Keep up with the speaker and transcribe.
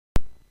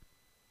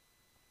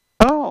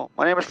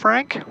my name is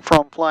Frank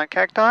from Flying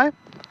Cacti.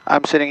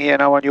 I'm sitting here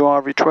now on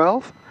your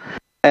RV12,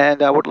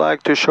 and I would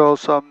like to show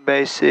some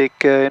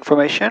basic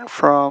information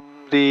from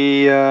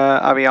the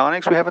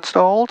Avionics we have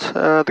installed,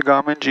 the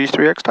Garmin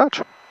G3X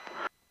Touch.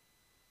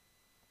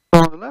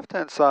 On the left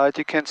hand side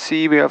you can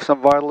see we have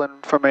some vital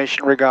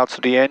information in regards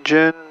to the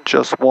engine.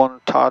 Just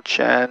one touch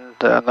and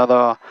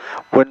another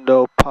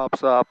window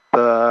pops up,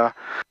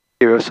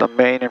 give us some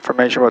main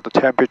information about the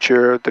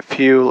temperature, the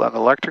fuel and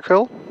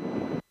electrical.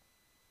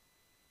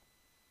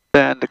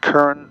 Then the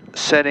current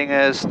setting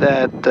is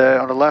that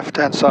on the left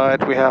hand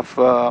side we have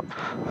a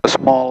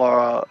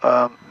smaller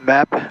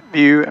map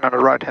view, and on the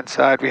right hand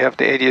side we have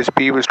the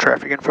ADS-B with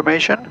traffic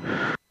information.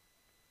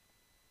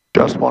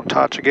 Just one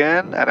touch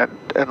again and it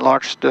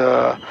enlarged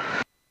the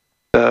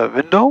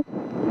window.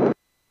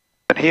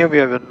 And here we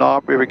have a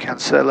knob where we can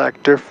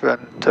select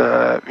different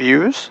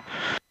views.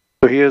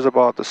 So here's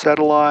about the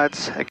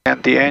satellites,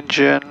 again the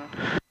engine,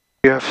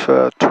 we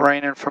have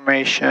terrain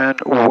information,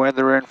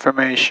 weather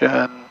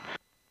information,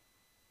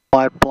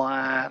 flight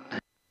plan,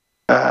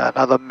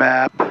 another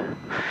map.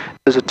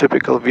 This is a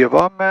typical view of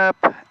our map,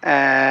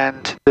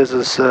 and this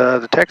is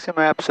the taxi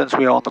map since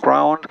we are on the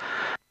ground.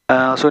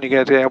 So when you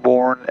get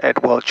airborne,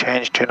 it will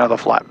change to another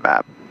flight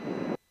map.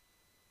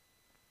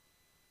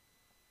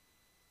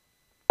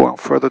 Going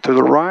further to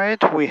the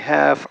right, we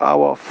have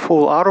our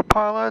full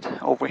autopilot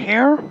over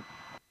here.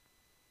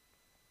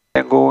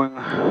 And going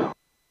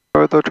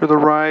further to the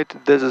right,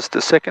 this is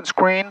the second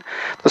screen.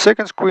 The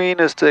second screen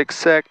is the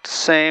exact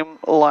same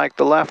like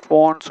the left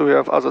one. So we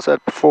have, as I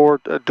said before,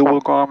 a dual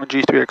Garmin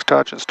G3X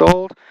Touch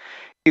installed.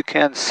 You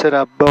can set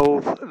up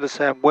both the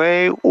same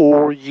way,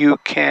 or you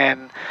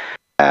can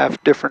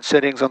have different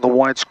settings on the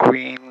wide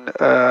screen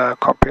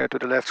compared to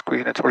the left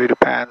screen. It really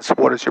depends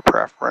what is your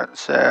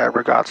preference in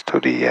regards to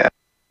the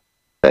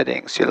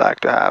settings you like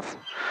to have.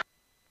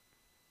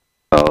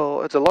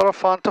 So it's a lot of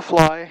fun to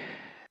fly.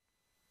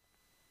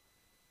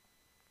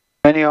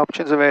 Many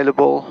options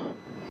available.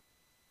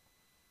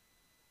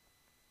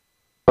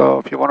 So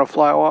if you want to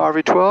fly our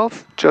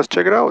RV12, just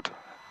check it out.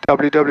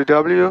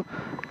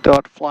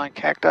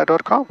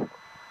 www.flyingcacti.com